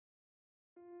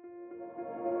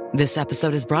This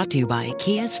episode is brought to you by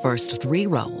Kia's first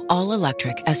three-row,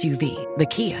 all-electric SUV, the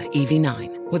Kia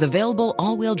EV9, with available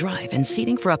all-wheel drive and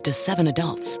seating for up to 7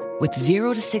 adults, with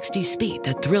 0 to 60 speed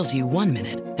that thrills you 1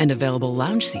 minute and available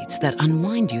lounge seats that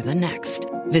unwind you the next.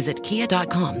 Visit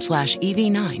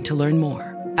kia.com/EV9 to learn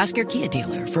more. Ask your Kia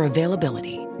dealer for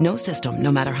availability. No system,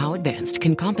 no matter how advanced,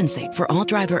 can compensate for all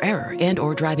driver error and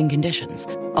or driving conditions.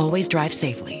 Always drive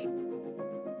safely.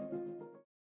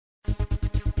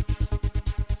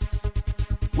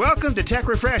 Welcome to Tech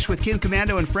Refresh with Kim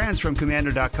Komando and friends from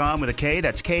Komando.com with a K.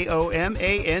 That's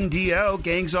Komando.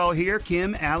 Gang's all here.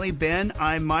 Kim, Allie, Ben,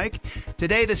 I'm Mike.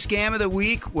 Today, the scam of the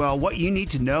week. Well, what you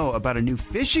need to know about a new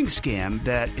phishing scam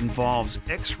that involves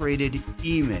X-rated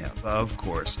email, of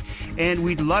course. And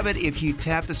we'd love it if you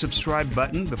tap the subscribe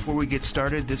button before we get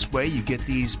started. This way, you get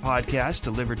these podcasts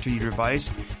delivered to your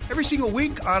device every single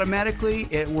week automatically.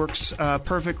 It works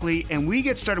perfectly. And we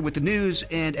get started with the news.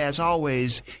 And as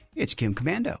always, it's Kim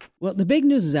Komando. Well, the big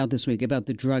news is out this week about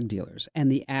the drug dealers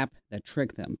and the app that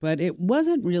tricked them. But it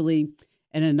wasn't really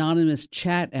an anonymous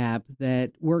chat app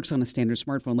that works on a standard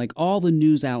smartphone like all the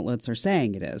news outlets are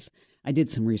saying it is. I did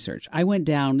some research. I went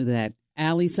down that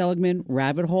Allie Seligman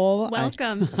rabbit hole.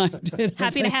 Welcome. I did.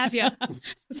 Happy to have you.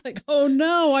 It's like, oh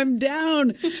no, I'm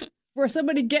down. For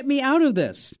somebody get me out of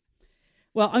this.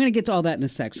 Well, I'm going to get to all that in a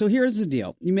sec. So here's the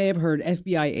deal. You may have heard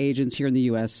FBI agents here in the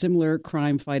U.S., similar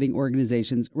crime-fighting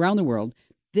organizations around the world,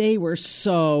 they were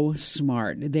so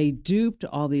smart. They duped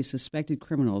all these suspected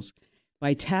criminals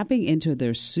by tapping into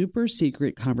their super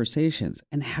secret conversations.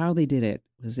 And how they did it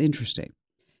was interesting.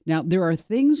 Now, there are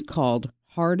things called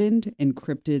hardened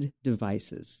encrypted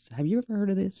devices. Have you ever heard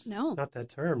of this? No. Not that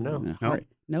term, no.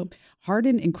 Nope.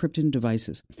 Hardened encrypted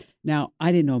devices. Now,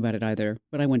 I didn't know about it either,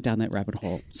 but I went down that rabbit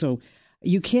hole. So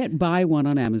you can't buy one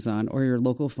on Amazon or your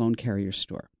local phone carrier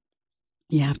store.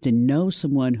 You have to know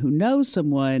someone who knows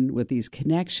someone with these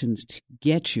connections to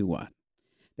get you one.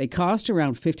 They cost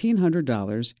around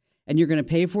 $1,500, and you're going to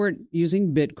pay for it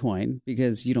using Bitcoin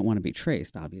because you don't want to be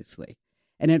traced, obviously.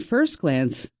 And at first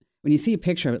glance, when you see a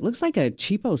picture of it, it looks like a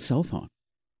cheapo cell phone.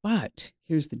 But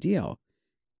here's the deal.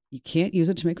 You can't use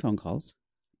it to make phone calls.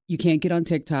 You can't get on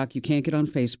TikTok. You can't get on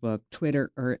Facebook,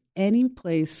 Twitter, or any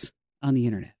place on the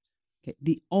internet. Okay.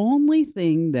 The only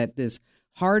thing that this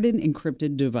hardened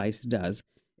encrypted device does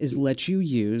is let you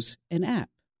use an app.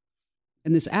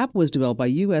 And this app was developed by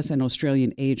U.S. and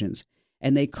Australian agents,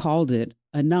 and they called it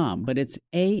Anom, but it's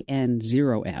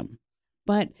AN0M.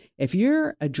 But if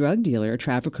you're a drug dealer, a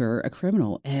trafficker, a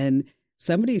criminal, and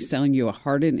somebody's selling you a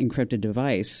hardened encrypted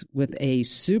device with a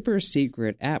super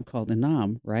secret app called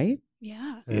Anom, right?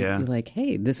 Yeah. You're like,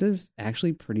 hey, this is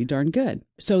actually pretty darn good.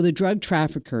 So the drug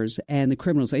traffickers and the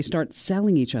criminals, they start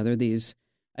selling each other these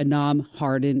Anom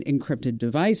hardened encrypted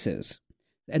devices.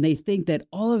 And they think that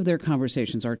all of their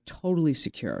conversations are totally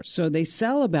secure. So they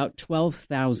sell about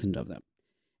 12,000 of them.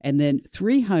 And then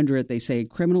 300, they say,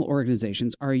 criminal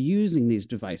organizations are using these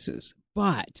devices.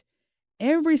 But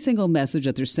every single message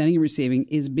that they're sending and receiving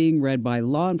is being read by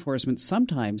law enforcement,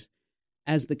 sometimes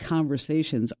as the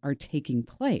conversations are taking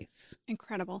place.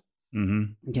 Incredible.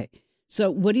 Mm-hmm. Okay.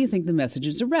 So what do you think the message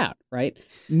is about, right?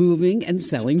 Moving and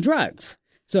selling drugs.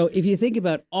 So if you think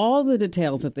about all the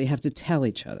details that they have to tell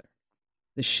each other,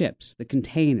 the ships, the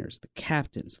containers, the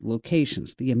captains, the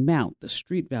locations, the amount, the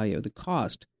street value, the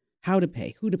cost, how to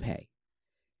pay, who to pay.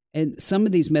 And some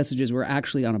of these messages were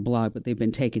actually on a blog, but they've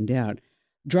been taken down.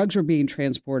 Drugs are being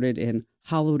transported in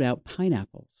hollowed out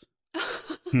pineapples.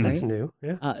 Right? That's new,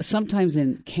 yeah. Sometimes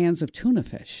in cans of tuna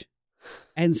fish.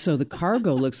 And so the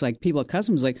cargo looks like people at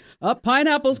customs like, oh,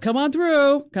 pineapples, come on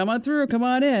through, come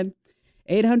on in.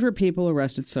 800 people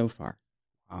arrested so far.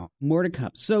 Wow. More to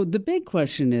come. So the big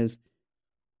question is,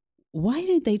 why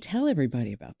did they tell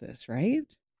everybody about this, right?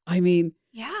 I mean,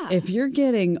 yeah. If you're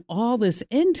getting all this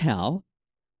intel,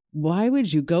 why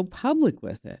would you go public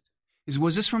with it?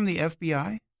 Was this from the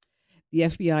FBI? The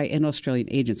FBI and Australian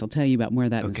agents. I'll tell you about more of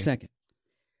that in a second.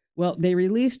 Well, they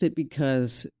released it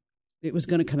because it was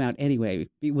going to come out anyway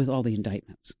with all the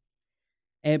indictments.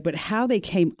 But how they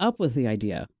came up with the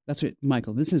idea, that's what,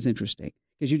 Michael, this is interesting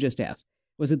because you just asked,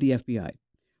 was it the FBI?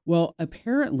 Well,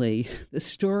 apparently the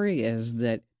story is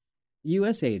that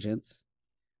U.S. agents,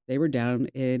 they were down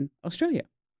in Australia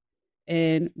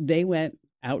and they went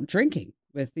out drinking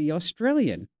with the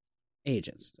Australian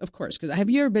agents, of course. Because have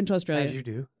you ever been to Australia? As you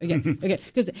do. Okay.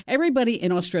 Because everybody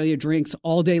in Australia drinks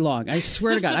all day long. I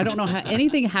swear to God, I don't know how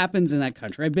anything happens in that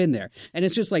country. I've been there, and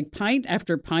it's just like pint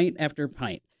after pint after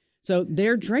pint. So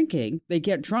they're drinking, they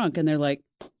get drunk, and they're like,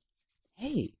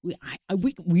 "Hey,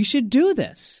 we should do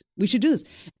this. We should do this."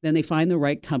 Then they find the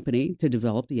right company to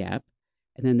develop the app.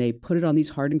 and then they put it on these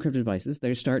hard encrypted devices.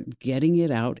 They start getting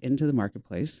it out into the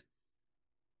marketplace.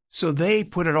 So they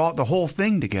put the whole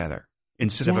thing together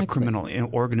instead of a criminal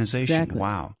organization. Exactly.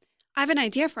 Wow. I have an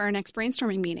idea for our next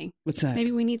brainstorming meeting. What's that?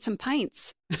 Maybe we need some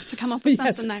pints to come up with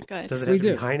something that good. Does it have to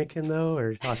be Heineken, though,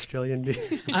 or Australian beer?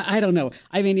 I don't know.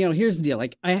 I mean, here's the deal.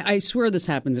 Like, I swear this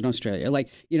happens in Australia. Like,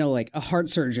 like a heart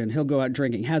surgeon, he'll go out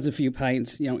drinking, has a few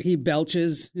pints, he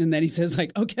belches, and then he says,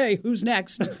 like, okay, who's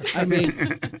next? I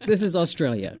mean, this is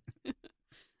Australia.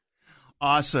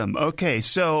 Awesome. Okay,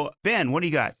 so, Ben, what do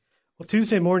you got? Well,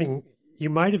 Tuesday morning, you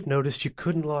might have noticed you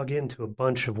couldn't log into a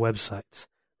bunch of websites.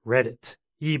 Reddit,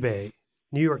 eBay,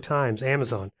 New York Times,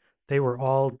 Amazon, they were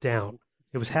all down.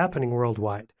 It was happening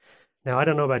worldwide. Now, I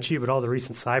don't know about you, but all the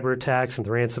recent cyber attacks and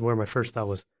the ransomware, my first thought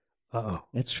was, uh-oh.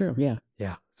 That's true, yeah.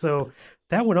 Yeah. So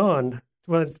that went on.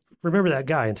 Well, remember that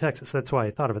guy in Texas? That's why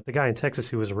I thought of it. The guy in Texas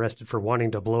who was arrested for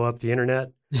wanting to blow up the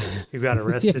internet, who got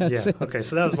arrested. Yes. Yeah. Okay.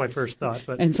 So that was my first thought.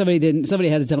 But and somebody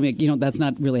had to tell me, that's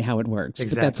not really how it works.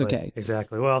 Exactly. But that's okay.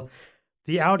 Exactly. Well,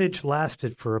 the outage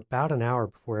lasted for about an hour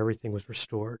before everything was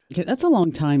restored. Okay, that's a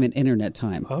long time in internet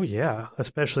time. Oh, yeah.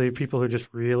 Especially people who are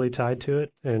just really tied to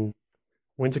it. And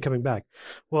when's it coming back?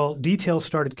 Well, details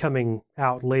started coming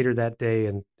out later that day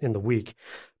and in the week.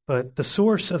 But the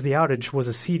source of the outage was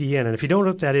a CDN. And if you don't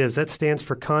know what that is, that stands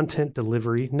for Content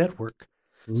Delivery Network.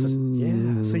 So,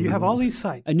 yeah. So you have all these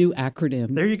sites. A new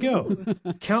acronym. There you go.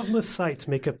 Countless sites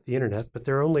make up the internet, but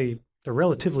there are only a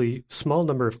relatively small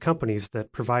number of companies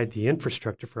that provide the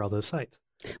infrastructure for all those sites.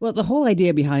 Well, the whole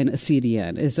idea behind a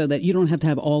CDN is so that you don't have to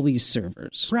have all these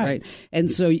servers, right? And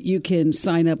so you can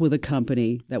sign up with a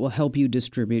company that will help you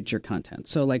distribute your content.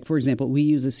 So, like, for example, we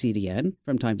use a CDN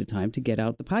from time to time to get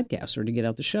out the podcasts or to get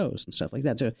out the shows and stuff like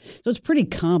that. So it's pretty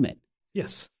common.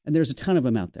 Yes. And there's a ton of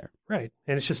them out there. Right.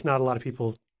 And it's just not a lot of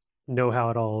people know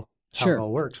how it all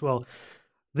works. Well,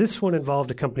 this one involved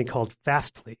a company called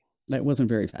Fastly. That wasn't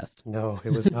very fast. No,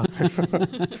 it was not.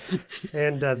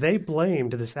 And they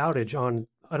blamed this outage on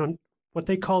what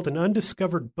they called an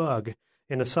undiscovered bug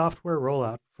in a software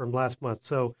rollout from last month.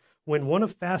 So when one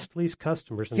of Fastly's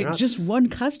customers... And just one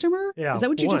customer? Yeah. Is that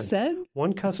what you just said?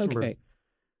 One customer. Okay.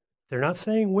 They're not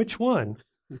saying which one.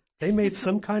 They made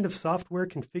some kind of software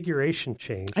configuration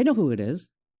change. I know who it is.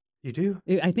 You do?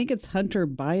 I think it's Hunter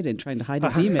Biden trying to hide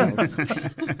his emails.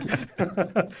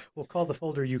 We'll call the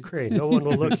folder Ukraine. No one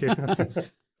will look here.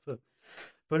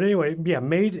 But anyway, yeah,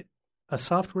 made a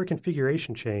software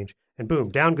configuration change, and boom,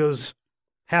 down goes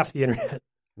half the internet.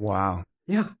 Wow.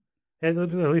 Yeah, at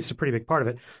least a pretty big part of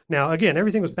it. Now, again,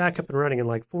 everything was back up and running in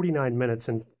like 49 minutes,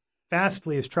 and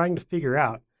Fastly is trying to figure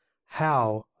out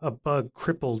how a bug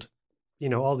crippled,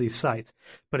 all these sites.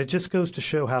 But it just goes to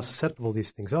show how susceptible these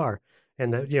things are.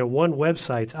 And that, one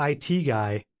website's IT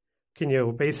guy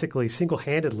can, basically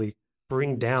single-handedly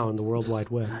bring down the World Wide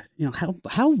Web.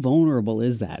 How vulnerable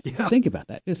is that? Yeah. Think about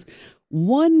that. Just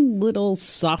one little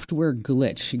software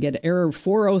glitch. You get error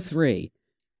 403,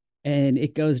 and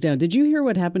it goes down. Did you hear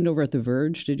what happened over at The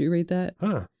Verge? Did you read that?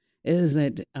 Huh. Is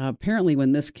that apparently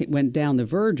when this went down, The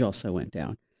Verge also went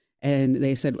down. And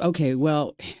they said, okay,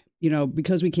 well,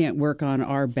 because we can't work on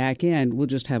our back end, we'll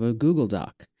just have a Google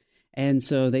Doc. And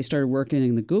so they started working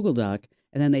in the Google Doc,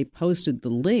 and then they posted the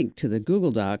link to the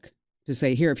Google Doc to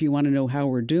say, here, if you want to know how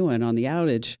we're doing on the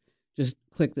outage, just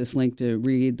click this link to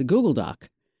read the Google Doc.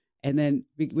 And then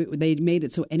they made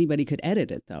it so anybody could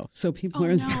edit it, though. So people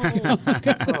are... No.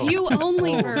 View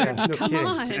only, Verge. No Come kidding.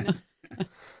 on.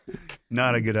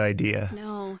 Not a good idea.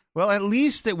 No. Well, at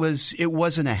least it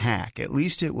wasn't a hack. At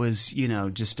least it was,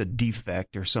 just a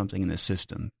defect or something in the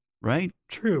system. Right?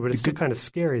 True, but it's still kind of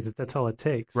scary that that's all it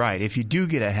takes. Right. If you do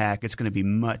get a hack, it's going to be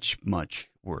much, much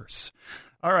worse.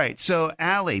 All right. So,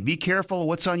 Allie, be careful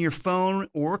what's on your phone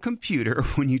or computer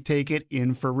when you take it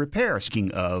in for repair. Speaking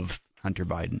of Hunter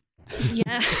Biden.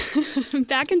 Yeah.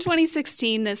 Back in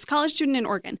 2016, this college student in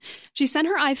Oregon, she sent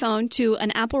her iPhone to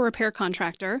an Apple repair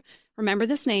contractor. Remember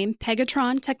this name,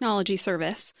 Pegatron Technology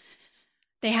Service.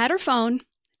 They had her phone,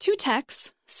 2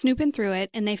 techs snooping through it,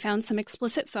 and they found some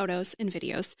explicit photos and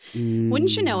videos.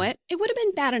 Wouldn't you know it? It would have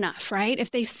been bad enough, right, if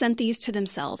they sent these to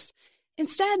themselves.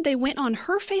 Instead, they went on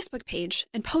her Facebook page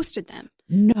and posted them.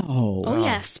 No. Oh,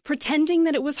 yes, pretending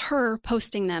that it was her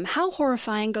posting them. How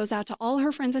horrifying. Goes out to all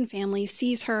her friends and family,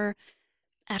 sees her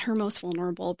at her most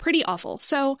vulnerable. Pretty awful.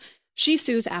 So she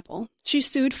sues Apple. She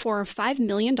sued for $5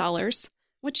 million,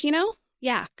 which,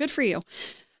 yeah, good for you.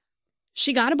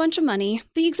 She got a bunch of money.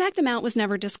 The exact amount was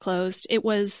never disclosed. It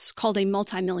was called a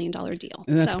multi-million-dollar deal.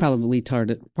 And that's probably part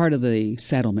of the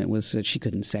settlement was that she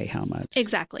couldn't say how much.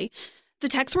 Exactly. The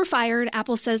techs were fired.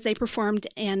 Apple says they performed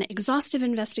an exhaustive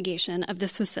investigation of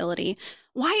this facility.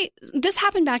 Why? This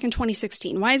happened back in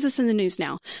 2016. Why is this in the news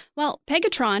now? Well,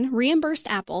 Pegatron reimbursed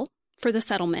Apple for the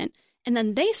settlement, and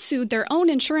then they sued their own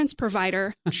insurance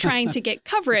provider trying to get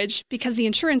coverage because the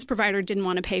insurance provider didn't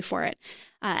want to pay for it.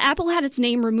 Apple had its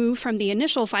name removed from the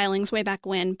initial filings way back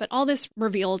when, but all this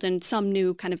revealed in some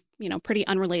new kind of, pretty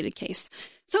unrelated case.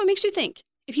 So it makes you think,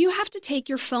 if you have to take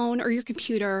your phone or your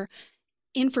computer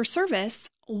in for service,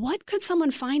 what could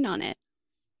someone find on it?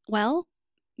 Well,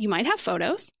 you might have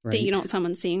photos that you don't want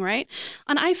someone seeing, right?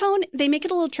 On iPhone, they make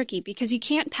it a little tricky because you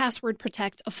can't password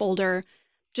protect a folder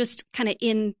just kind of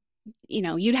in,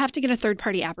 you'd have to get a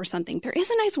third-party app or something. There is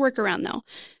a nice workaround, though.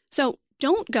 So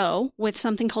don't go with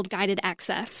something called guided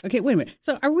access. Okay, wait a minute.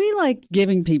 So are we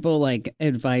giving people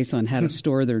advice on how to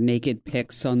store their naked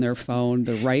pics on their phone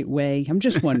the right way? I'm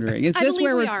just wondering. Is this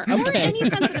where we are? Okay. Or any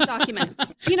sensitive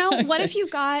documents. What if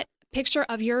you've got a picture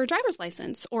of your driver's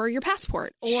license or your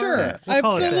passport? Or sure,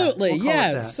 absolutely,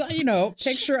 yes.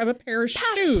 Picture of a pair of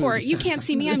passport. shoes. You can't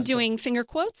see me. I'm doing finger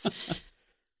quotes.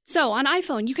 So on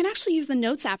iPhone, you can actually use the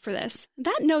Notes app for this.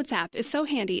 That Notes app is so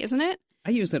handy, isn't it? I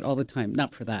use it all the time.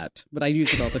 Not for that, but I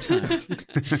use it all the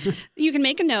time. You can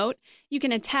make a note. You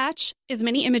can attach as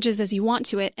many images as you want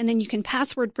to it, and then you can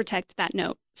password protect that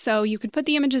note. So you could put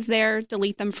the images there,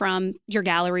 delete them from your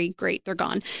gallery. Great, they're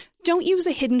gone. Don't use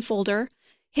a hidden folder.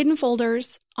 Hidden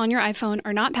folders on your iPhone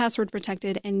are not password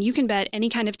protected, and you can bet any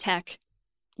kind of tech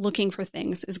looking for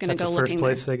things is going to go looking there.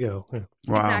 That's the first place they go.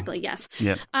 Yeah. Wow. Exactly, yes.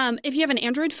 Yep. If you have an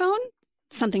Android phone,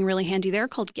 something really handy there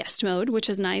called guest mode, which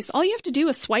is nice. All you have to do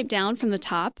is swipe down from the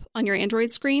top on your Android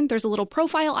screen. There's a little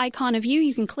profile icon of you.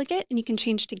 You can click it and you can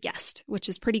change to guest, which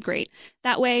is pretty great.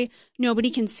 That way,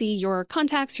 nobody can see your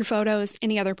contacts, your photos,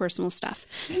 any other personal stuff.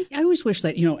 I always wish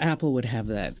that, Apple would have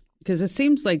that because it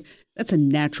seems like that's a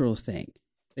natural thing.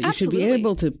 That you should be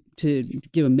able to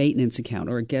give a maintenance account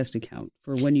or a guest account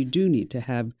for when you do need to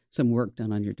have some work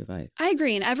done on your device. I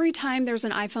agree. And every time there's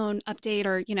an iPhone update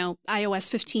or, iOS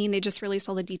 15, they just release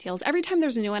all the details. Every time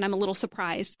there's a new one, I'm a little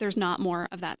surprised there's not more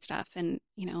of that stuff. And,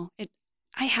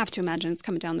 I have to imagine it's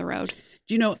coming down the road.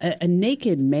 Do you know, a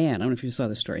naked man, I don't know if you saw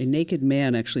the story, a naked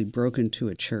man actually broke into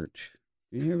a church.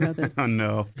 Did you hear about that? Oh,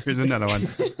 no. Here's another one.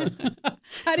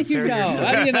 How do you know?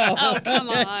 How do you know? Oh, come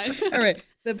on. All right.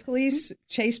 The police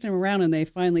chased him around and they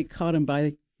finally caught him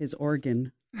by his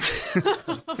organ.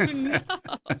 Oh, no.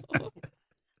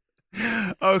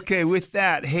 Okay, with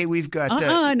that, hey, we've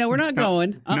got... no, we're not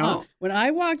going. No? When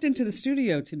I walked into the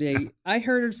studio today, I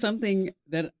heard something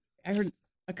that I heard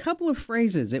a couple of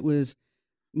phrases. It was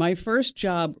my first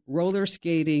job, roller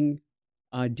skating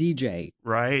DJ.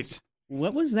 Right.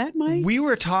 What was that, Mike? We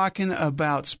were talking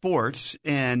about sports,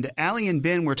 and Allie and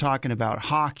Ben were talking about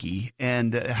hockey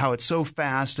and how it's so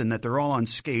fast and that they're all on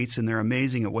skates and they're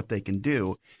amazing at what they can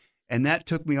do. And that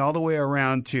took me all the way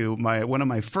around to one of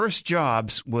my first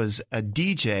jobs was a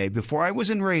DJ. Before I was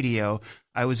in radio,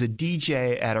 I was a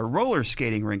DJ at a roller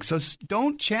skating rink. So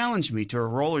don't challenge me to a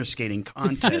roller skating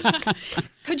contest.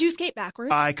 Could you skate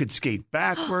backwards? I could skate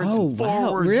backwards Oh, and wow.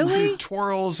 forwards Really? and do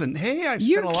twirls. And hey, I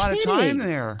You're spent a lot of kidding. time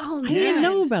there. Oh, I man. didn't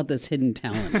know about this hidden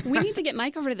talent. We need to get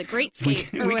Mike over to the Great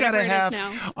Skate or We whatever gotta it have is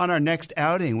now. on our next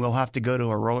outing. We'll have to go to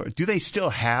a roller. Do they still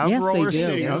have Yes, roller they do.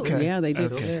 skating? Okay. Yeah, they do.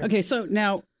 Okay. Okay, so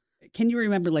now, can you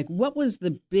remember, what was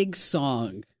the big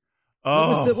song?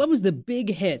 Oh, What was the big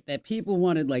hit that people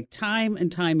wanted, time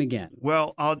and time again?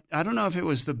 well, I don't know if it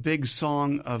was the big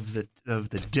song of the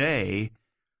day,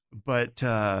 but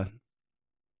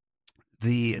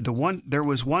there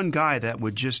was one guy that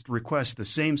would just request the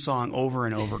same song over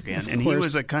and over again, and he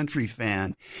was a country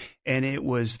fan, and it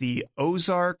was the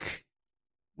Ozark.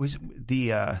 Was it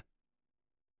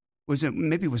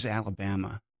maybe it was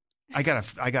Alabama? I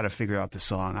gotta figure out the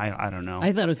song. I don't know.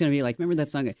 I thought it was going to be remember that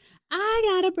song? I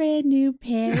got a brand new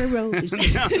pair of roses.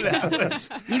 No, that was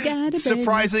You got a brand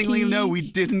surprisingly new no. key. We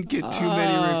didn't get too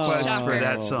many requests for Oh.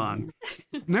 that song.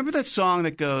 Remember that song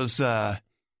that goes, "Oh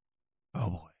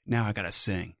boy, now I gotta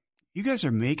sing." You guys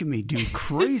are making me do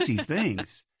crazy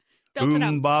things. Belt it out.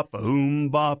 Oom boppa,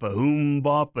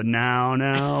 now,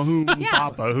 oom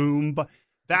boppa, oom boppa.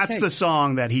 That's Okay. the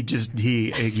song that he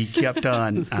kept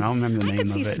on. I don't remember the I name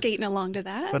could see of it. skating along to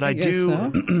that. But I I guess do,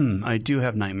 so. I do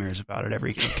have nightmares about it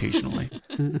occasionally.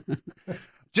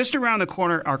 Just around the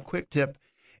corner, our quick tip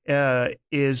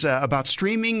is about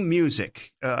streaming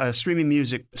music, a streaming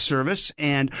music service,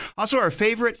 and also our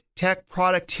favorite tech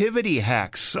productivity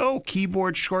hacks. So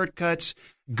keyboard shortcuts,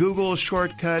 Google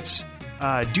shortcuts,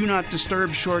 do not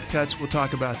disturb shortcuts. We'll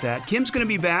talk about that. Kim's going to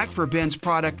be back for Ben's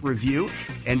product review,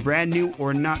 and Brand New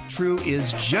or Not True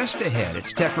is just ahead.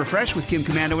 It's Tech Refresh with Kim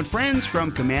Komando and friends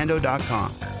from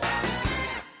Komando.com.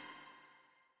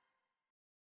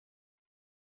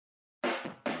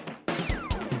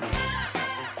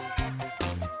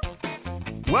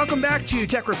 Welcome back to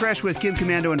Tech Refresh with Kim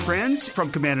Komando and friends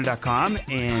from Komando.com.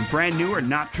 And Brand New or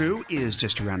Not True is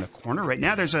just around the corner. Right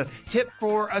now, there's a tip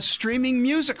for a streaming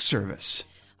music service.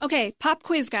 Okay, pop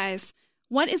quiz, guys.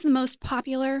 What is the most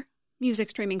popular music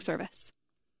streaming service?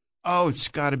 Oh, it's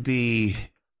got to be...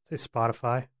 Say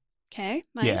Spotify. Okay,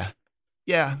 Mike?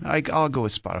 Yeah, I'll go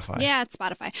with Spotify. Yeah, it's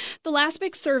Spotify. The last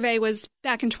big survey was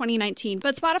back in 2019,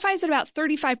 but Spotify is at about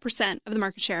 35% of the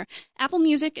market share. Apple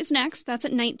Music is next. That's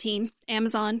at 19.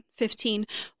 Amazon, 15.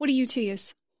 What do you two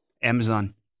use?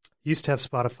 Amazon. Used to have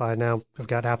Spotify. Now I've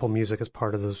got Apple Music as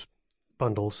part of those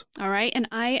bundles. All right, and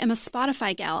I am a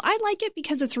Spotify gal. I like it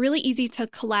because it's really easy to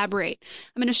collaborate.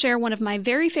 I'm going to share one of my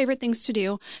very favorite things to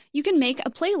do. You can make a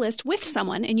playlist with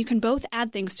someone, and you can both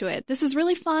add things to it. This is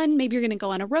really fun. Maybe you're going to go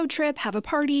on a road trip, have a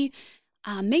party.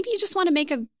 Maybe you just want to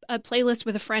make a playlist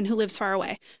with a friend who lives far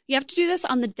away. You have to do this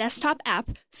on the desktop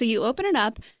app. So you open it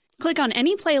up, click on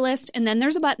any playlist, and then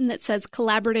there's a button that says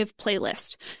Collaborative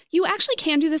Playlist. You actually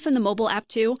can do this in the mobile app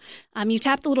too. You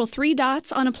tap the little 3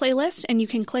 dots on a playlist, and you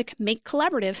can click Make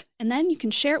Collaborative, and then you can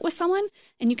share it with someone,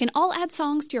 and you can all add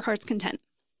songs to your heart's content.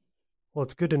 Well,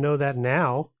 it's good to know that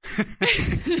now.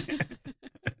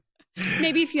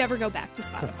 Maybe if you ever go back to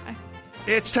Spotify.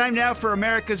 It's time now for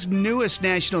America's newest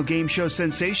national game show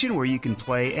sensation, where you can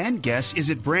play and guess,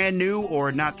 is it brand new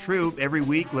or not true? Every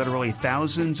week, literally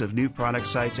thousands of new product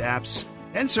sites, apps,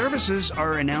 and services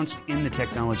are announced in the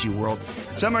technology world.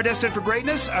 Some are destined for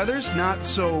greatness, others not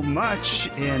so much,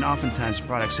 and oftentimes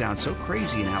products sound so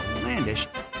crazy and outlandish.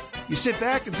 You sit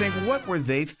back and think, what were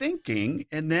they thinking?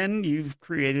 And then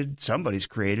somebody's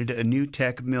created a new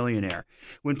tech millionaire.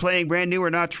 When playing Brand New or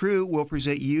Not True, we'll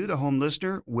present you, the home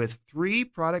listener, with 3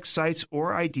 product sites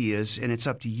or ideas, and it's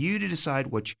up to you to decide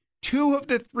which 2 of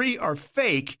the 3 are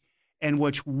fake and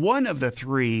which 1 of the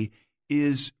 3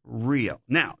 is real.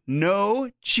 Now, no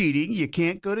cheating. You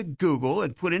can't go to Google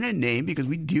and put in a name, because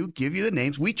we do give you the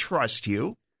names. We trust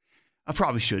you. I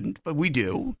probably shouldn't, but we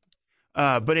do.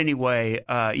 But anyway,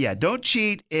 don't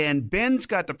cheat. And Ben's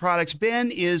got the products. Ben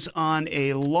is on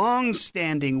a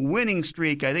long-standing winning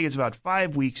streak. I think it's about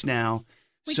 5 weeks now.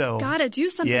 We got to do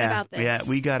something about this. Yeah,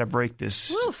 we got to break this.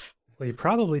 Oof. Well, you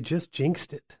probably just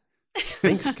jinxed it.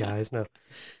 Thanks, guys. No.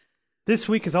 This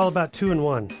week is all about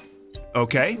 2-in-1.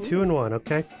 Okay. 2-in-1,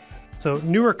 okay? So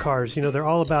newer cars, they're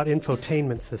all about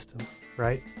infotainment system,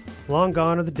 right? Long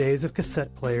gone are the days of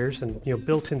cassette players, and,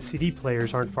 built-in CD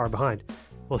players aren't far behind.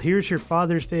 Well, here's your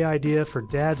Father's Day idea for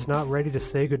dads not ready to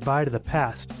say goodbye to the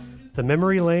past. The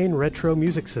Memory Lane Retro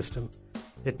Music System.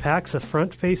 It packs a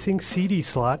front-facing CD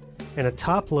slot and a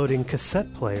top-loading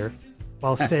cassette player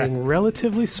while staying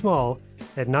relatively small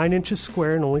at 9 inches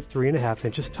square and only 3.5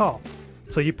 inches tall.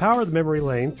 So you power the memory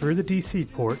lane through the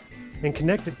DC port and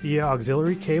connect it via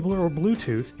auxiliary cable or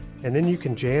Bluetooth, and then you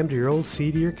can jam to your old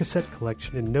CD or cassette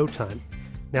collection in no time.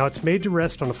 Now, it's made to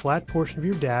rest on a flat portion of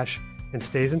your dash and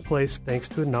stays in place thanks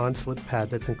to a non-slip pad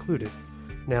that's included.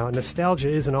 Now, nostalgia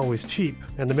isn't always cheap,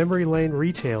 and the memory lane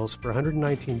retails for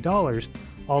 $119,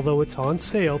 although it's on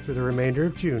sale through the remainder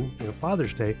of June,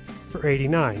 Father's Day, for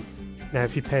 $89. Now,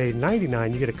 if you pay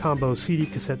 $99, you get a combo CD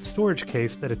cassette storage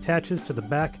case that attaches to the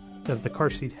back of the car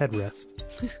seat headrest.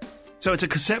 So it's a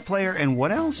cassette player and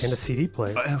what else? And a CD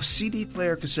player. CD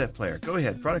player, cassette player. Go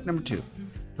ahead. Product number 2.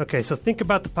 Okay, so think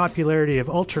about the popularity of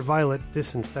ultraviolet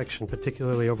disinfection,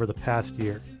 particularly over the past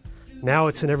year. Now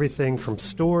it's in everything from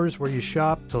stores where you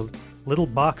shop to little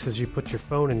boxes you put your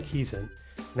phone and keys in.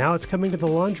 Now it's coming to the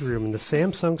laundry room in the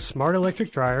Samsung Smart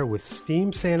Electric Dryer with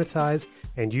steam sanitize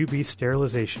and UV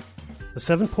sterilization. The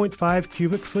 7.5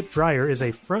 cubic foot dryer is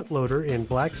a front loader in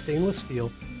black stainless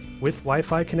steel with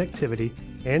Wi-Fi connectivity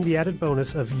and the added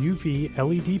bonus of UV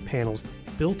LED panels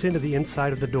built into the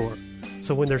inside of the door.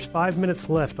 So when there's 5 minutes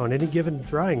left on any given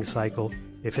drying cycle,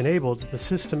 if enabled, the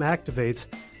system activates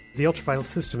the ultraviolet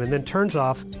system and then turns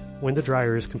off when the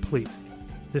dryer is complete.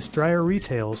 This dryer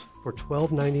retails for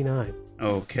 $12.99.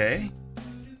 Okay.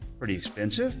 Pretty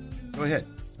expensive. Go ahead.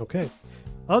 Okay.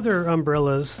 Other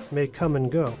umbrellas may come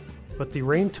and go, but the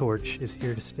rain torch is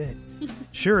here to stay.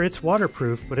 Sure, it's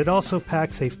waterproof, but it also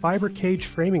packs a fiber cage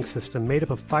framing system made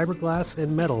up of fiberglass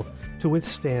and metal to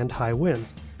withstand high winds.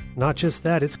 Not just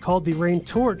that, it's called the rain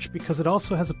torch because it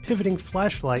also has a pivoting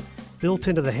flashlight built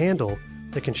into the handle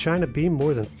that can shine a beam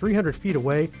more than 300 feet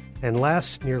away and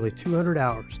last nearly 200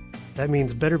 hours. That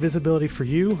means better visibility for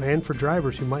you and for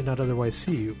drivers who might not otherwise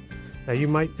see you. Now, you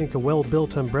might think a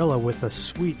well-built umbrella with a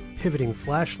sweet pivoting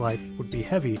flashlight would be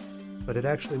heavy, but it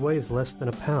actually weighs less than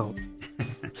a pound.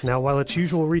 Now, while its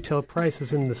usual retail price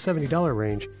is in the $70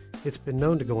 range, it's been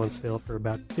known to go on sale for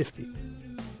about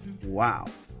 $50. Wow.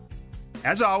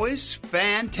 As always,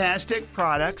 fantastic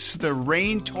products. The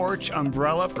Rain Torch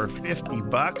umbrella for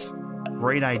 $50.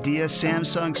 Great idea.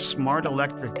 Samsung Smart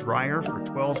Electric Dryer for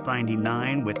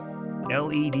 $12.99 with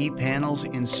LED panels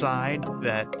inside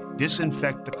that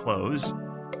disinfect the clothes.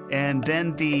 And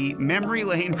then the Memory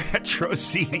Lane Retro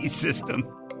CD system.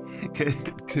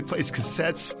 It plays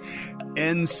cassettes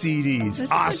and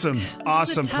CDs.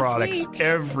 Awesome products week.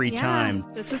 every time.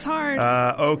 This is hard.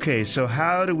 Okay, so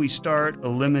how do we start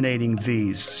eliminating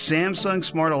these? Samsung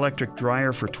Smart Electric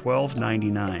Dryer for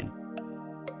 $12.99.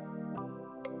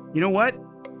 You know what?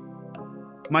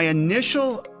 My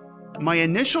initial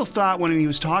thought when he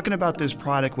was talking about this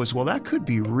product was, well, that could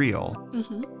be real.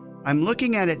 Mm-hmm. I'm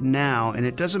looking at it now, and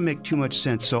it doesn't make too much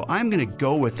sense, so I'm going to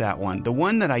go with that one. The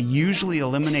one that I usually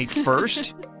eliminate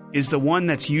first is the one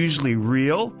that's usually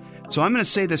real. So I'm going to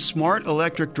say the Smart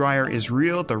Electric Dryer is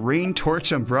real, the Rain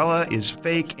Torch umbrella is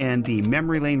fake, and the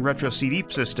Memory Lane Retro CD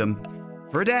system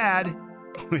for Dad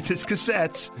with his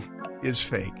cassettes is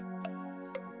fake.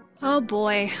 Oh,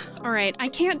 boy. All right. I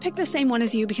can't pick the same one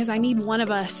as you because I need one of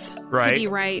us to be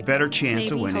right. Better chance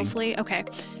of winning. Hopefully. Okay.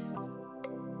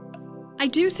 I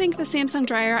do think the Samsung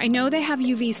dryer, I know they have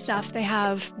UV stuff. They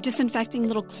have disinfecting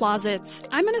little closets.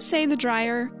 I'm going to say the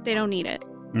dryer, they don't need it.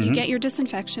 Mm-hmm. You get your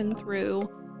disinfection through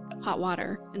hot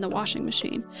water in the washing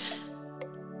machine.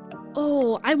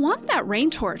 Oh, I want that Rain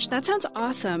Torch. That sounds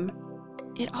awesome.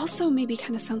 It also maybe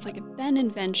kind of sounds like a Ben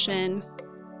invention.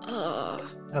 Ugh.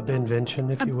 A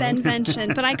Benvention, if you will. A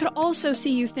Benvention. But I could also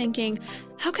see you thinking,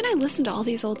 how can I listen to all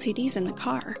these old CDs in the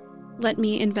car? Let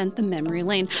me invent the memory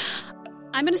lane.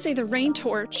 I'm going to say the Rain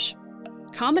Torch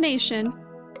combination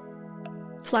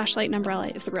flashlight and umbrella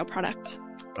is the real product.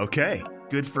 Okay.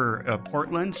 Good for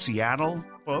Portland, Seattle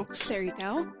folks. There you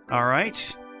go. All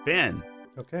right. Ben.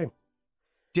 Okay.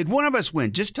 Did one of us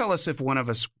win? Just tell us if one of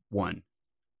us won.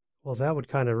 Well, that would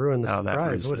kind of ruin the surprise, that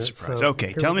ruins wouldn't the surprise. it? So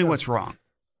okay. Tell me what's wrong.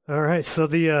 All right. So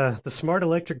the Smart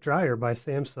Electric Dryer by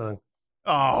Samsung.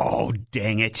 Oh,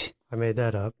 dang it. I made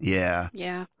that up. Yeah.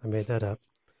 I made that up.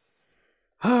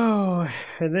 Oh,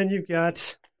 and then you've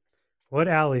got what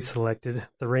Allie selected,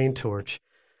 the Rain Torch,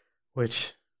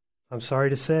 which I'm sorry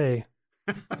to say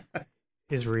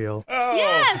is real. Oh,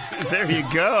 yes! There you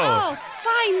go. Oh,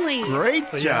 finally. Great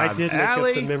job, yeah, I did Allie.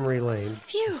 look up the memory lane.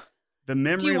 Phew. The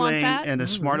memory lane that? and the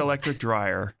Smart Electric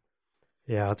Dryer.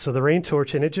 Yeah, so the Rain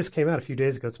Torch, and it just came out a few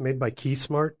days ago. It's made by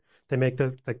KeySmart. They make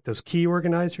those key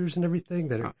organizers and everything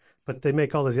that are, but they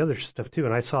make all this other stuff too.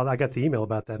 And I got the email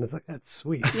about that, and it's like, that's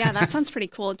sweet. Yeah, that sounds pretty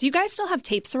cool. Do you guys still have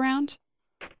tapes around?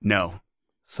 No.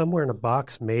 Somewhere in a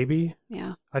box, maybe.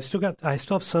 Yeah. I still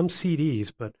have some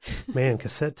CDs, but man,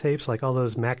 cassette tapes, like all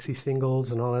those maxi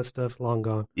singles and all that stuff, long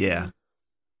gone. Yeah.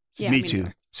 Yeah, me too.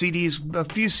 neither. CDs, a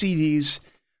few CDs.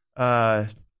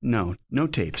 No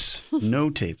tapes. No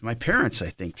tapes. My parents,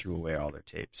 I think, threw away all their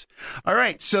tapes. All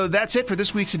right, so that's it for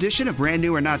this week's edition of Brand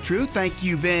New or Not True. Thank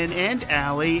you, Ben and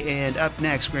Allie. And up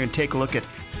next, we're going to take a look at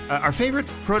our favorite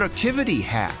productivity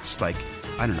hacks, like,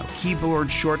 I don't know,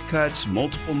 keyboard shortcuts,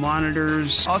 multiple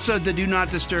monitors. Also, the Do Not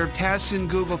Disturb tasks in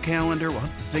Google Calendar. We'll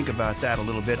have to think about that a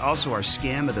little bit. Also, our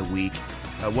Scam of the Week.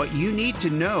 What you need to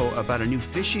know about a new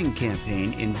phishing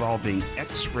campaign involving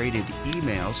X-rated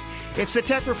emails. It's the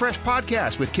Tech Refresh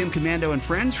Podcast with Kim Komando and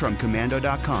friends from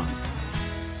Komando.com.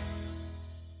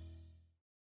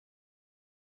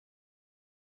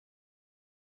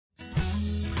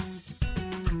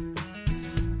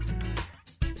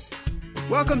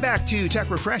 Welcome back to Tech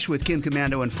Refresh with Kim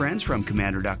Komando and friends from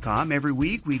Komando.com. Every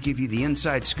week we give you the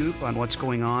inside scoop on what's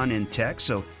going on in tech,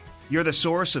 so you're the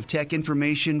source of tech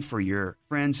information for your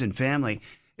friends and family.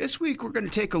 This week, we're going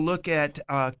to take a look at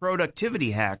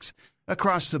productivity hacks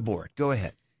across the board. Go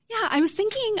ahead. Yeah, I was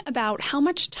thinking about how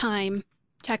much time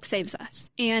tech saves us.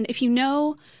 And if you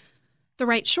know the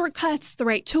right shortcuts, the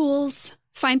right tools,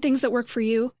 find things that work for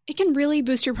you, it can really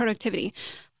boost your productivity.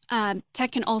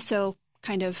 Tech can also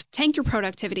kind of tank your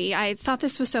productivity. I thought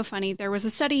this was so funny. There was a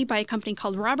study by a company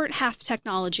called Robert Half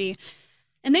Technology,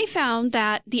 and they found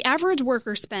that the average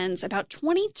worker spends about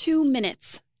 22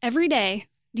 minutes every day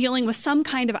dealing with some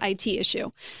kind of IT issue.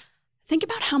 Think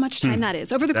about how much time that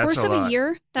is. Over the course of a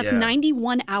year, that's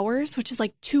 91 hours, which is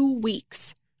like 2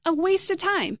 weeks. A waste of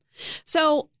time.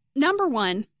 So, number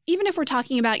one, even if we're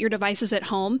talking about your devices at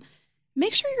home,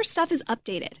 make sure your stuff is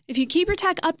updated. If you keep your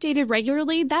tech updated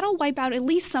regularly, that'll wipe out at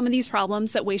least some of these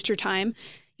problems that waste your time.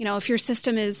 if your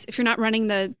system if you're not running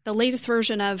the latest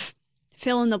version of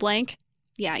fill in the blank,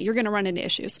 yeah, you're going to run into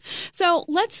issues. So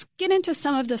let's get into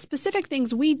some of the specific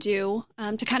things we do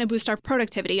to kind of boost our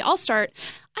productivity. I'll start.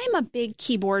 I'm a big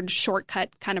keyboard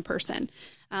shortcut kind of person.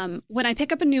 When I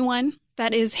pick up a new one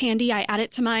that is handy, I add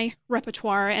it to my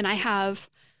repertoire, and I have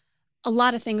a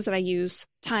lot of things that I use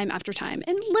time after time,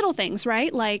 and little things,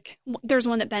 right? Like there's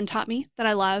one that Ben taught me that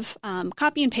I love.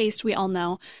 Copy and paste, we all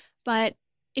know. But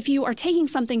if you are taking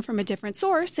something from a different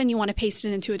source and you want to paste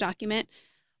it into a document,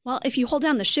 well, if you hold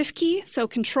down the Shift key, so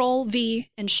Control, V,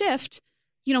 and Shift,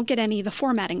 you don't get any of the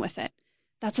formatting with it.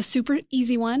 That's a super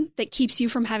easy one that keeps you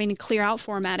from having to clear out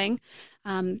formatting.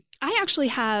 I actually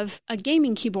have a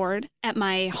gaming keyboard at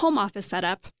my home office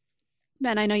setup.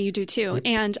 Ben, I know you do too.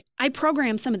 And I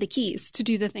program some of the keys to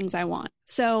do the things I want.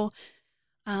 So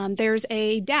there's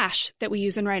a dash that we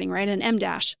use in writing, right? An M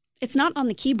dash. It's not on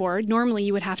the keyboard. Normally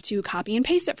you would have to copy and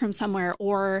paste it from somewhere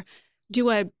or do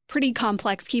a pretty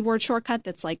complex keyboard shortcut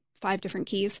that's like 5 different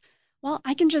keys. Well,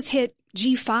 I can just hit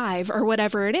G5 or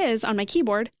whatever it is on my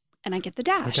keyboard and I get the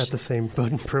dash. I got the same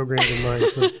button programmed in mine.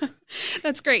 So.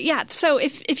 That's great. Yeah. So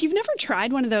if you've never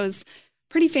tried one of those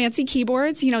pretty fancy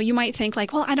keyboards, you might think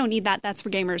like, well, I don't need that. That's for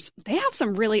gamers. They have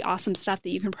some really awesome stuff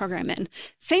that you can program in.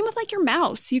 Same with like your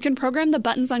mouse. You can program the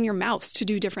buttons on your mouse to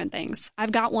do different things.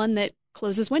 I've got one that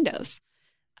closes windows,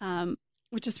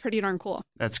 which is pretty darn cool.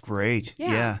 That's great.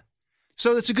 Yeah. Yeah.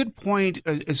 So that's a good point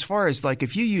as far as like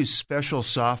if you use special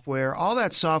software, all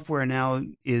that software now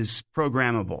is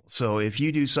programmable. So if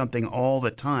you do something all the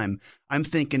time, I'm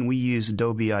thinking we use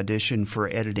Adobe Audition for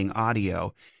editing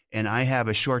audio, and I have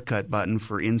a shortcut button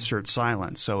for insert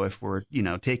silence. So if we're,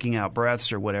 taking out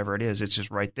breaths or whatever it is, it's just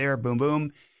right there, boom,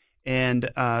 boom. And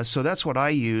so that's what I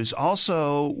use.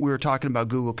 Also, we were talking about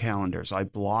Google Calendars. I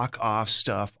block off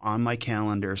stuff on my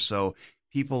calendar so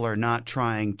people are not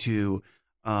trying to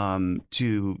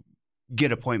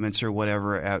get appointments or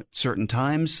whatever at certain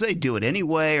times. They do it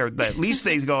anyway, or at least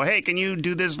they go, hey, can you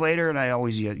do this later? And I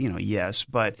always, yes.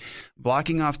 But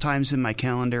blocking off times in my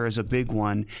calendar is a big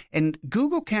one. And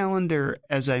Google Calendar,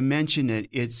 as I mentioned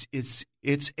it's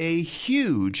a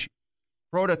huge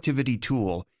productivity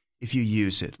tool if you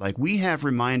use it. Like we have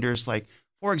reminders, like,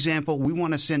 for example, we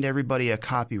want to send everybody a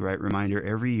copyright reminder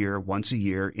every year, once a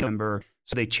year in November.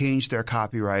 So they change their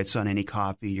copyrights on any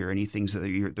copy or anything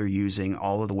that they're using,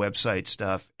 all of the website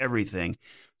stuff, everything.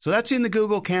 So that's in the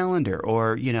Google Calendar.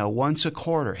 Or, once a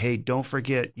quarter, hey, don't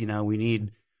forget, we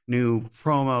need new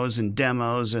promos and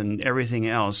demos and everything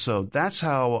else. So that's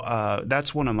how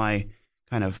that's one of my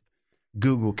kind of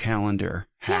Google Calendar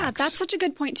hacks. Yeah, that's such a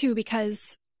good point too,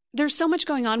 because there's so much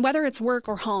going on, whether it's work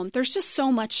or home. There's just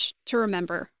so much to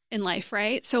remember in life,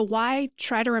 right? So why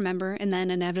try to remember and then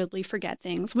inevitably forget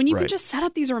things when you can just set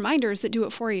up these reminders that do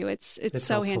it for you? It's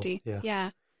so helpful. Handy. Yeah.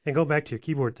 And go back to your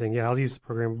keyboard thing. Yeah, I'll use the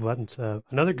programmable buttons.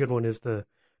 Another good one is the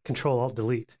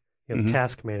Control-Alt-Delete. The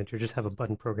task manager. Just have a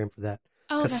button program for that.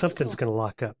 Oh, because something's going to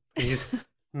lock up. You just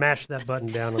mash that button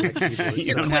down on the keyboard.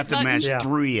 You don't have to mash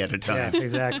 3 at a time. Yeah,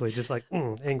 exactly. Just like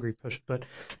angry push. But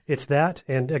it's that.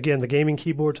 And again, the gaming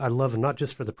keyboards, I love them, not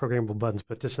just for the programmable buttons,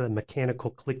 but just a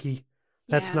mechanical clicky.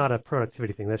 That's not a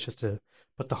productivity thing. That's just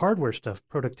but the hardware stuff,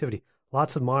 productivity,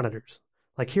 lots of monitors.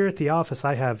 Like here at the office,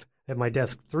 I have at my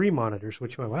desk 3 monitors,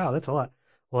 which, wow, that's a lot.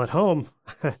 Well, at home,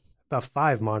 about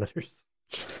 5 monitors,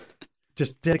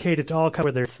 just dedicated to all kinds,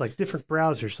 whether it's like different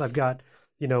browsers. I've got,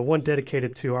 one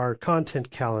dedicated to our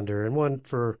content calendar and one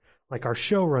for like our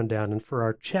show rundown and for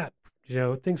our chat,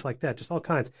 things like that, just all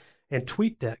kinds. And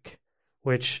TweetDeck,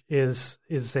 which is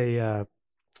a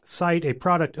site, a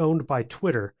product owned by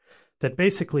Twitter, that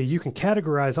basically you can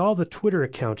categorize all the Twitter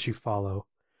accounts you follow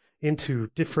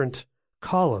into different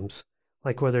columns,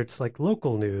 like whether it's like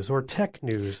local news or tech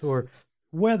news or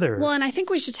weather. Well, and I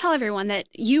think we should tell everyone that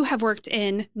you have worked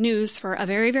in news for a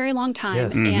very, very long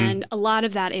time. Yes. And a lot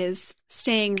of that is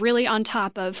staying really on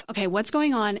top of, okay, what's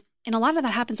going on? And a lot of that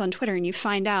happens on Twitter, and you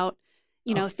find out,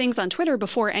 things on Twitter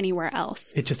before anywhere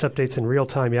else. It just updates in real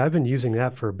time. Yeah, I've been using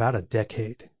that for about a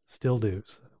decade. Still do.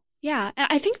 So. Yeah,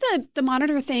 I think the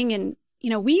monitor thing, and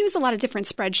we use a lot of different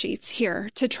spreadsheets here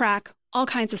to track all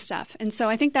kinds of stuff. And so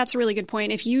I think that's a really good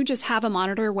point. If you just have a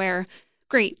monitor where,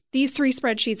 great, these 3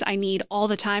 spreadsheets I need all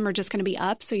the time are just going to be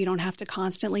up, so you don't have to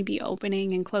constantly be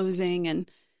opening and closing. And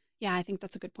yeah, I think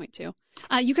that's a good point too.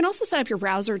 You can also set up your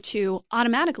browser to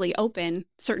automatically open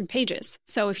certain pages.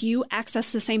 So if you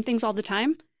access the same things all the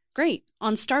time, great.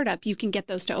 On startup, you can get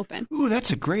those to open. Ooh, that's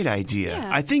a great idea. Yeah.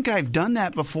 I think I've done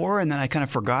that before, and then I kind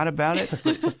of forgot about it.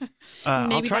 But,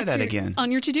 I'll try that again.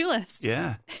 On your to-do list.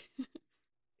 Yeah.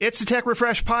 It's the Tech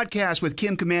Refresh podcast with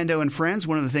Kim Komando and friends.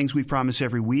 One of the things we promise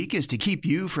every week is to keep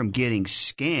you from getting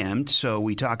scammed. So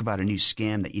we talk about a new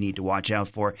scam that you need to watch out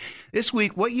for. This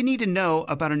week, what you need to know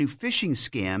about a new phishing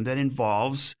scam that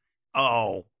involves,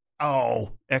 X-rated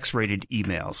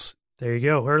emails. There you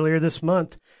go. Earlier this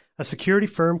month, a security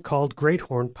firm called Great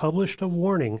Horn published a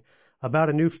warning about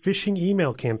a new phishing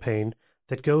email campaign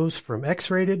that goes from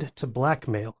X-rated to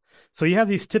blackmail. So you have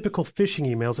these typical phishing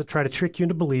emails that try to trick you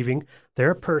into believing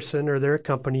they're a person or they're a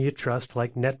company you trust,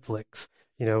 like Netflix.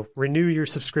 You know, renew your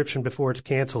subscription before it's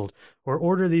canceled, or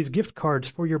order these gift cards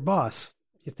for your boss,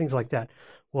 things like that.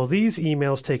 Well, these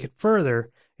emails take it further,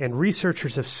 and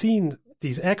researchers have seen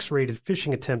these X-rated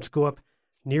phishing attempts go up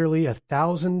nearly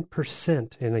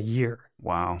 1,000% in a year.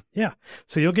 Wow. Yeah.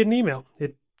 So you'll get an email.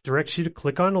 It directs you to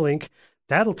click on a link.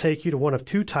 That'll take you to one of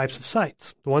two types of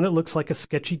sites. The one that looks like a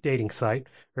sketchy dating site,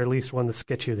 or at least one that's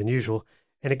sketchier than usual,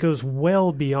 and it goes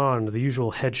well beyond the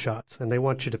usual headshots, and they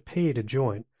want you to pay to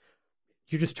join.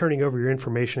 You're just turning over your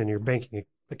information in your banking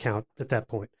account at that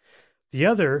point. The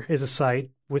other is a site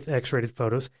with X-rated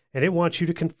photos, and it wants you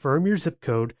to confirm your zip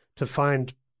code to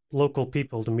find local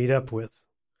people to meet up with.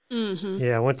 Mm-hmm.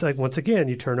 Yeah, once again,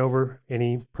 you turn over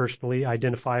any personally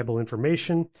identifiable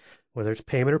information, whether it's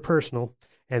payment or personal,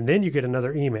 and then you get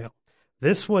another email.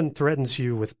 This one threatens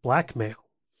you with blackmail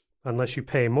unless you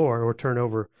pay more or turn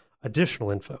over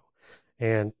additional info.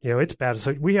 And, it's bad.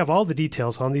 So we have all the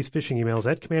details on these phishing emails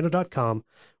at commando.com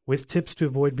with tips to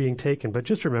avoid being taken. But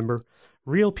just remember,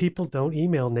 real people don't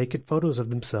email naked photos of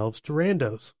themselves to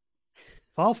randos.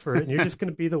 Fall for it, and you're just going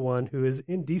to be the one who is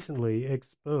indecently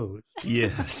exposed.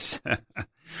 Yes.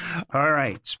 All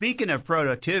right. Speaking of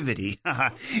productivity,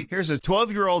 here's a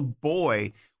 12-year-old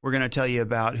boy we're going to tell you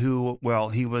about who,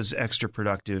 he was extra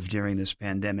productive during this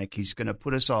pandemic. He's going to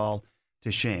put us all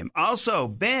to shame. Also,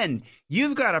 Ben,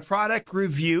 you've got a product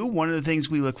review, one of the things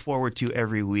we look forward to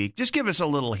every week. Just give us a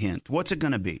little hint. What's it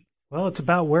going to be? Well, it's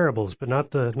about wearables, but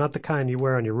not the kind you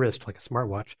wear on your wrist like a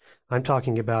smartwatch. I'm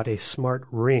talking about a smart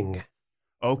ring.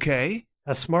 Okay.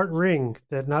 A smart ring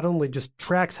that not only just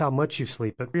tracks how much you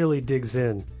sleep, but really digs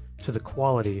in to the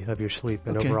quality of your sleep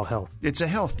and overall health. It's a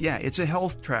health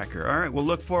tracker. All right, we'll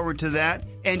look forward to that.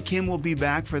 And Kim will be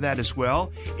back for that as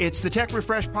well. It's the Tech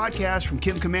Refresh podcast from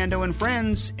Kim Komando and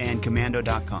friends and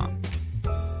commando.com.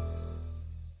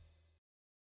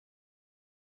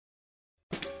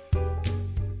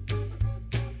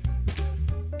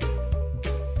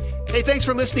 Hey, thanks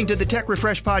for listening to the Tech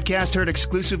Refresh podcast, heard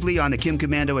exclusively on the Kim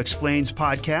Komando Explains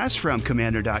podcast from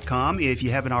Commander.com. If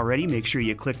you haven't already, make sure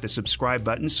you click the subscribe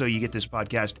button so you get this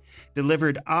podcast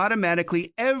delivered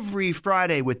automatically every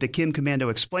Friday with the Kim Komando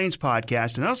Explains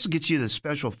podcast, and it also gets you the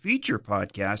special feature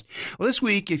podcast. Well, this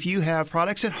week, if you have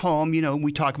products at home,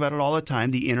 we talk about it all the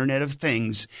time, the Internet of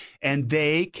Things, and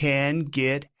they can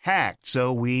get hacked.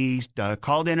 So we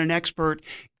called in an expert.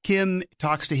 Kim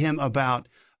talks to him about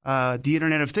the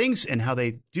Internet of Things and how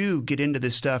they do get into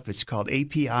this stuff. It's called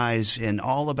APIs and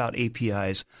all about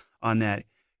APIs on that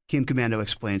Kim Komando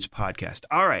Explains podcast.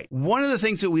 All right. One of the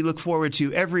things that we look forward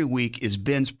to every week is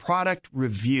Ben's product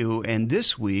review. And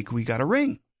this week we got a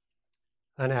ring.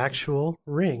 An actual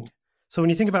ring. So when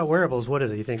you think about wearables, what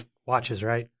is it? You think watches,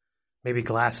 right? Maybe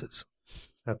glasses.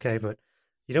 Okay. But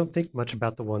you don't think much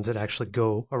about the ones that actually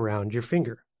go around your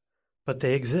finger, but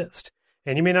they exist.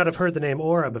 And you may not have heard the name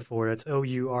Aura before. It's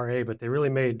O-U-R-A, but they really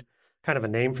made kind of a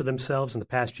name for themselves in the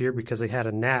past year because they had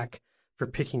a knack for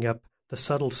picking up the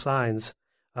subtle signs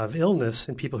of illness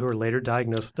in people who were later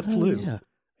diagnosed with the flu and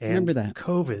remember that.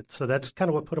 COVID. So that's kind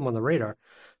of what put them on the radar.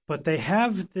 But they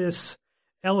have this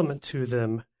element to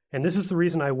them, and this is the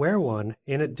reason I wear one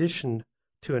in addition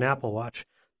to an Apple Watch,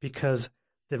 because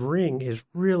the ring is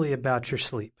really about your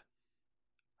sleep.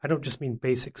 I don't just mean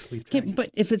basic sleep tracking. Okay, but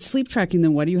if it's sleep tracking,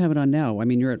 then why do you have it on now? I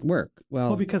mean, you're at work.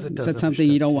 Well, because it does. Is that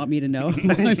something you don't want me to know? His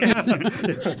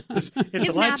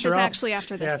nap is actually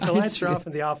after this. Yeah, if the lights are off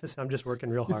in the office, I'm just working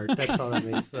real hard. That's all that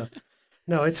means. So,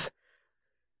 no, it's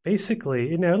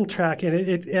basically, it'll track, and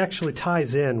it actually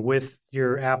ties in with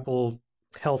your Apple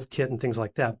Health Kit and things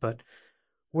like that. But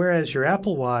whereas your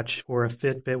Apple Watch or a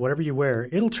Fitbit, whatever you wear,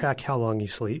 it'll track how long you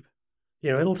sleep.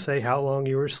 It'll say how long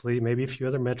you were asleep, maybe a few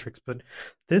other metrics, but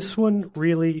this one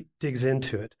really digs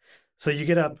into it. So you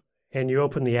get up and you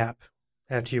open the app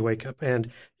after you wake up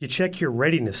and you check your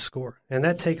readiness score. And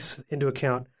that takes into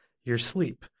account your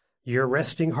sleep, your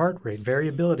resting heart rate,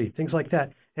 variability, things like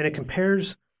that. And it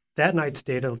compares that night's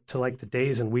data to like the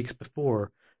days and weeks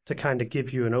before to kind of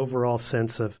give you an overall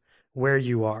sense of where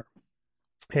you are.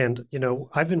 And,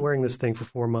 I've been wearing this thing for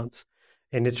 4 months.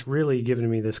 And it's really given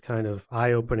me this kind of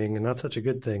eye-opening and not such a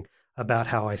good thing about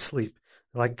how I sleep.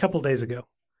 Like a couple of days ago,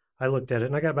 I looked at it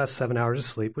and I got about 7 hours of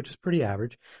sleep, which is pretty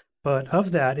average. But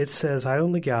of that, it says I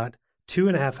only got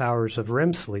 2.5 hours of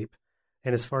REM sleep.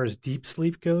 And as far as deep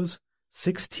sleep goes,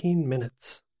 16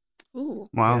 minutes. Ooh.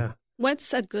 Wow. Yeah,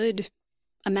 What's a good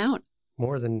amount?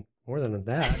 more than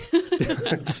that.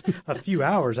 It's a few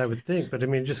hours, I would think. But I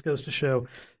mean, it just goes to show.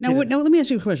 Now, now let me ask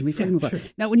you a question before you move on. Sure.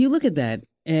 Now, when you look at that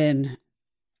and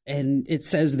it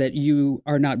says that you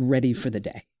are not ready for the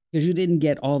day because you didn't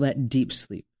get all that deep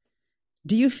sleep,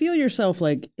 do you feel yourself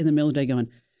like in the middle of the day going,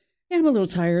 yeah, I'm a little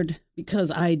tired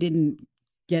because I didn't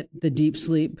get the deep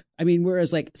sleep? I mean,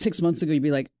 whereas like 6 months ago, you'd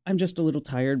be like, I'm just a little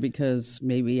tired because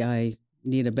maybe I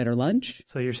need a better lunch.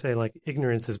 So you're saying like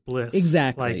ignorance is bliss.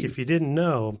 Exactly. Like if you didn't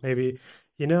know, maybe,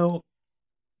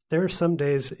 there are some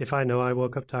days if I know I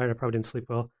woke up tired, I probably didn't sleep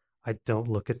well, I don't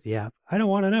look at the app. I don't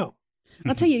want to know.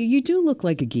 I'll tell you, you do look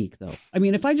like a geek, though. I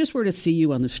mean, if I just were to see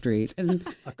you on the street, and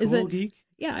A cool geek?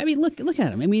 yeah, I mean, look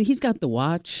at him. I mean, he's got the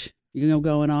watch,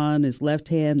 going on his left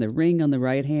hand, the ring on the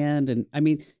right hand, and I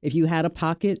mean, if you had a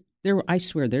pocket, I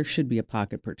swear there should be a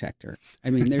pocket protector. I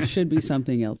mean, there should be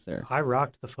something else there. I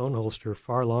rocked the phone holster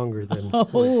far longer than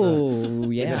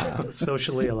was yeah,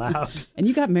 socially allowed. And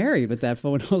you got married with that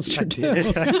phone holster too. I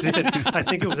did. I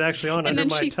think it was actually on And under then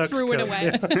my she tux threw it coat.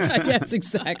 away. Yeah. Yes,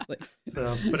 exactly.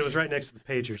 So, but it was right next to the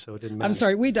pager, so it didn't matter. I'm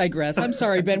sorry, we digress. I'm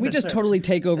sorry, Ben. We just totally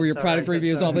take over your That's all product right,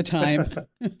 reviews that's all the time.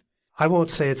 I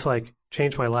won't say it's like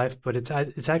changed my life, but it's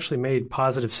actually made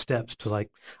positive steps to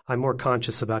like I'm more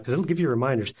conscious about, because it'll give you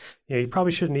reminders. You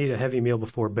probably shouldn't eat a heavy meal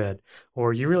before bed,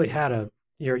 or you really had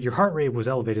your heart rate was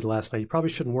elevated last night. You probably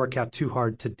shouldn't work out too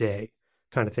hard today,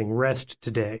 kind of thing. Rest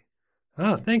today.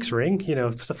 Oh, thanks, ring.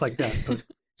 Stuff like that. But,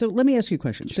 So let me ask you a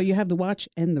question. So you have the watch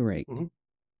and the ring. Mhm.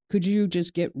 Could you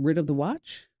just get rid of the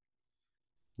watch?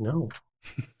 no.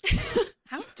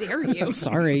 How dare you?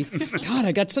 Sorry. God,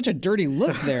 I got such a dirty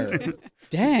look there.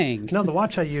 Dang. No, the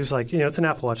watch I use, it's an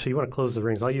Apple Watch, so you want to close the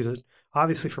rings. I'll use it,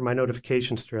 obviously, for my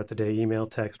notifications throughout the day, email,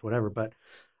 text, whatever, but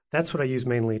that's what I use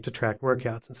mainly to track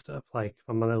workouts and stuff. Like if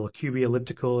I'm on a little QB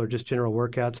elliptical or just general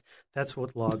workouts, that's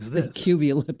what logs The this. QB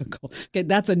elliptical. Okay,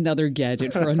 that's another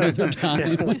gadget for another time.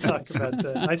 Yeah, we'll talk about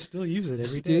that. I still use it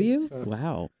every day. Do you? Uh,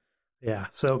 Wow. Yeah.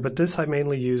 So, but this I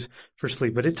mainly use for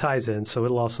sleep, but it ties in, so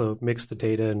it'll also mix the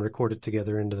data and record it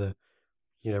together into the,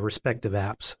 respective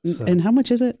apps. So, And how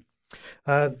much is it?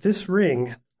 this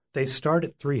ring, they start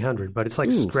at $300, but it's like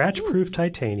Ooh. scratch-proof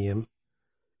titanium.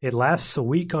 It lasts a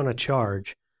week on a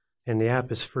charge, and the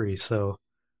app is free. So,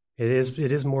 it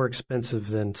is more expensive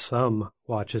than some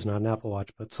watches, not an Apple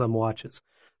Watch, but some watches.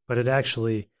 But it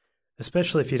actually,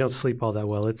 especially if you don't sleep all that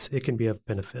well, it can be a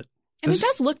benefit. And it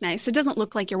does look nice. It doesn't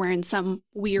look like you're wearing some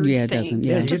weird Yeah, it thing. doesn't.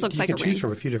 Yeah. It just looks you like a can ring. choose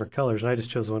from a few different colors, and I just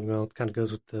chose one that kind of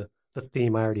goes with the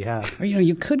theme I already have. Or,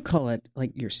 you could call it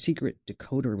like your secret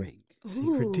decoder ring.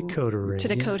 Secret Ooh. decoder ring. To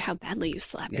decode how badly you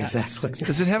slept. Yes. Exactly.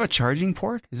 Does it have a charging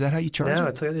port? Is that how you charge No,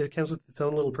 it? it comes with its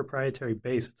own little proprietary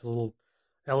base. It's a little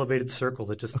elevated circle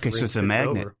that just Okay, the so ring it's a sits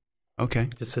magnet. over. Okay.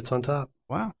 Just sits on top.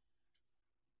 Wow.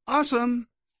 Awesome.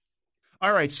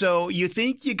 All right. So you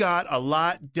think you got a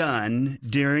lot done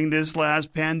during this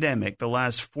last pandemic, the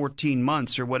last 14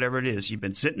 months or whatever it is. You've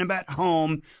been sitting at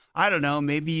home. I don't know.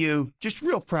 Maybe you just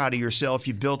real proud of yourself.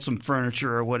 You built some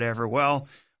furniture or whatever. Well,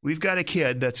 we've got a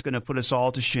kid that's going to put us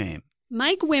all to shame.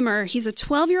 Mike Wimmer, he's a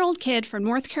 12-year-old kid from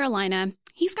North Carolina.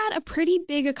 He's got a pretty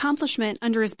big accomplishment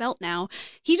under his belt now.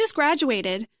 He just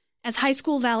graduated as high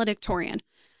school valedictorian.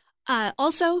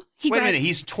 Also, Wait a minute.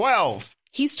 He's 12.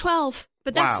 He's 12,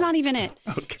 but that's Wow. not even it.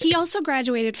 Okay. He also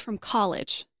graduated from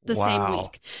college the same Wow.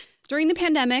 week. During the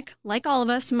pandemic, like all of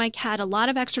us, Mike had a lot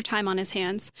of extra time on his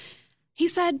hands. He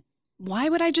said, why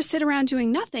would I just sit around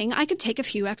doing nothing? I could take a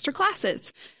few extra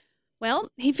classes. Well,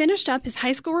 he finished up his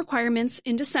high school requirements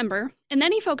in December, and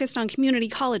then he focused on community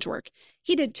college work.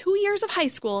 He did 2 years of high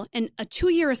school and a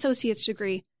 2-year associate's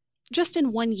degree just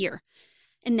in 1 year.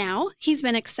 And now he's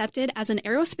been accepted as an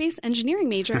aerospace engineering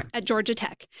major at Georgia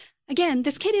Tech. Again,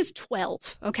 this kid is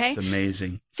 12, okay? It's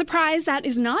amazing. Surprise, that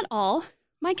is not all.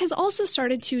 Mike has also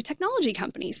started 2 technology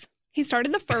companies. He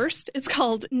started the first, it's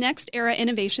called Next Era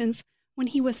Innovations, when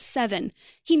he was 7.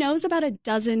 He knows about a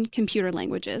dozen computer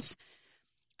languages.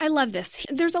 I love this.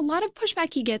 There's a lot of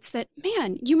pushback he gets that,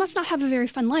 man, you must not have a very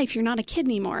fun life. You're not a kid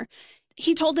anymore.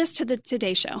 He told this to the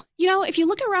Today Show. If you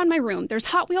look around my room, there's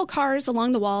Hot Wheel cars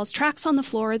along the walls, tracks on the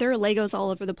floor, there are Legos all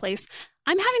over the place.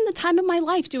 I'm having the time of my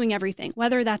life doing everything,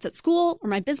 whether that's at school or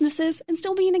my businesses, and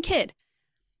still being a kid.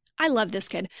 I love this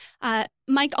kid.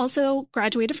 Mike also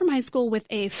graduated from high school with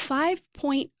a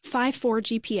 5.54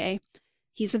 GPA.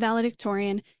 He's a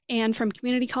valedictorian, and from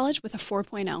community college with a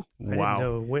 4.0. I didn't Wow.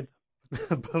 know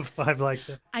above 5 like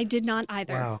that. I did not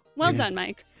either. Wow. Well done,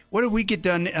 Mike. What did we get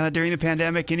done during the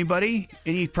pandemic? Anybody?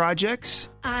 Any projects?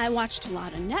 I watched a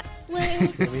lot of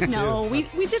Netflix. No, we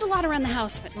did a lot around the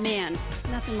house, but man,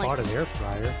 nothing like Bought an air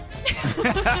fryer.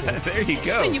 There you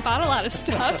go. You bought a lot of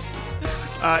stuff.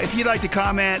 If you'd like to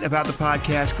comment about the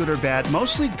podcast, good or bad,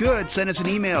 mostly good, send us an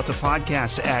email to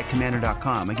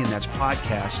podcast@commander.com. Again, that's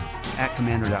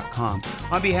podcast@commander.com.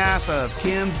 On behalf of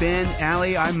Kim, Ben,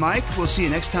 Allie, I'm Mike. We'll see you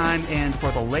next time. And for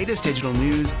the latest digital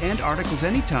news and articles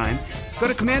anytime, go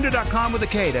to commander.com with a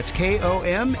K. That's Komando.